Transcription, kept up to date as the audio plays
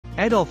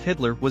Adolf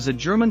Hitler was a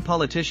German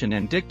politician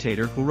and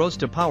dictator who rose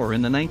to power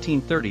in the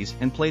 1930s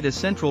and played a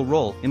central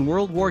role in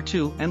World War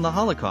II and the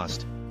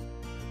Holocaust.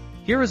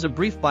 Here is a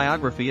brief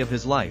biography of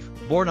his life.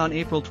 Born on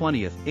April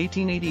 20,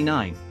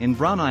 1889, in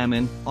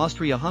Braunau,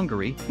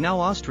 Austria-Hungary, now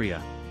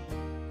Austria.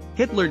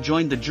 Hitler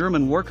joined the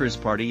German Workers'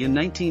 Party in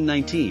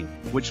 1919,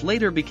 which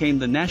later became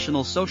the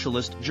National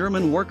Socialist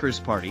German Workers'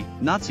 Party,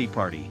 Nazi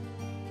Party.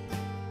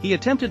 He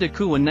attempted a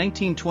coup in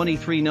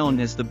 1923 known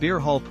as the Beer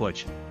Hall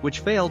Putsch, which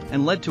failed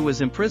and led to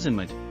his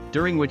imprisonment,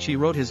 during which he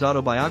wrote his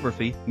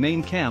autobiography,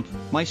 Mein Kampf,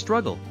 My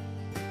Struggle.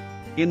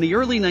 In the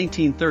early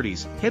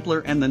 1930s, Hitler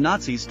and the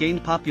Nazis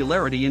gained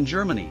popularity in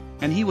Germany,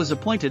 and he was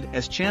appointed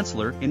as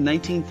Chancellor in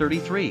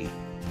 1933.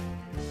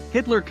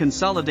 Hitler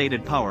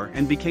consolidated power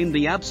and became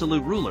the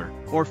absolute ruler,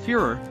 or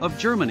Führer, of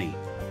Germany.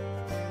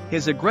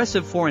 His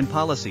aggressive foreign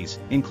policies,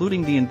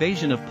 including the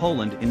invasion of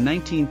Poland in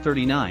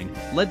 1939,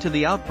 led to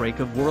the outbreak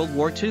of World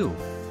War II.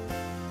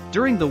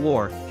 During the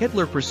war,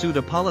 Hitler pursued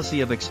a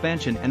policy of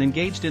expansion and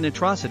engaged in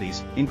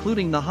atrocities,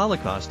 including the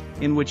Holocaust,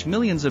 in which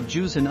millions of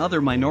Jews and other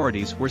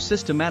minorities were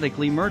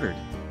systematically murdered.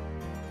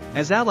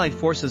 As Allied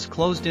forces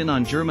closed in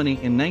on Germany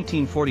in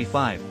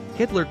 1945,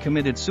 Hitler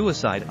committed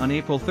suicide on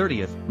April 30,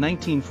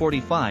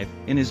 1945,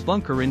 in his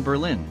bunker in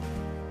Berlin.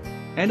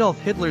 Adolf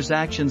Hitler's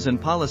actions and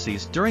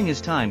policies during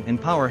his time in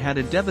power had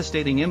a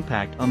devastating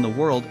impact on the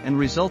world and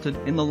resulted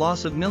in the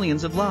loss of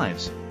millions of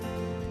lives.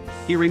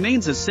 He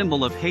remains a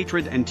symbol of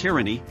hatred and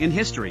tyranny in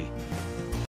history.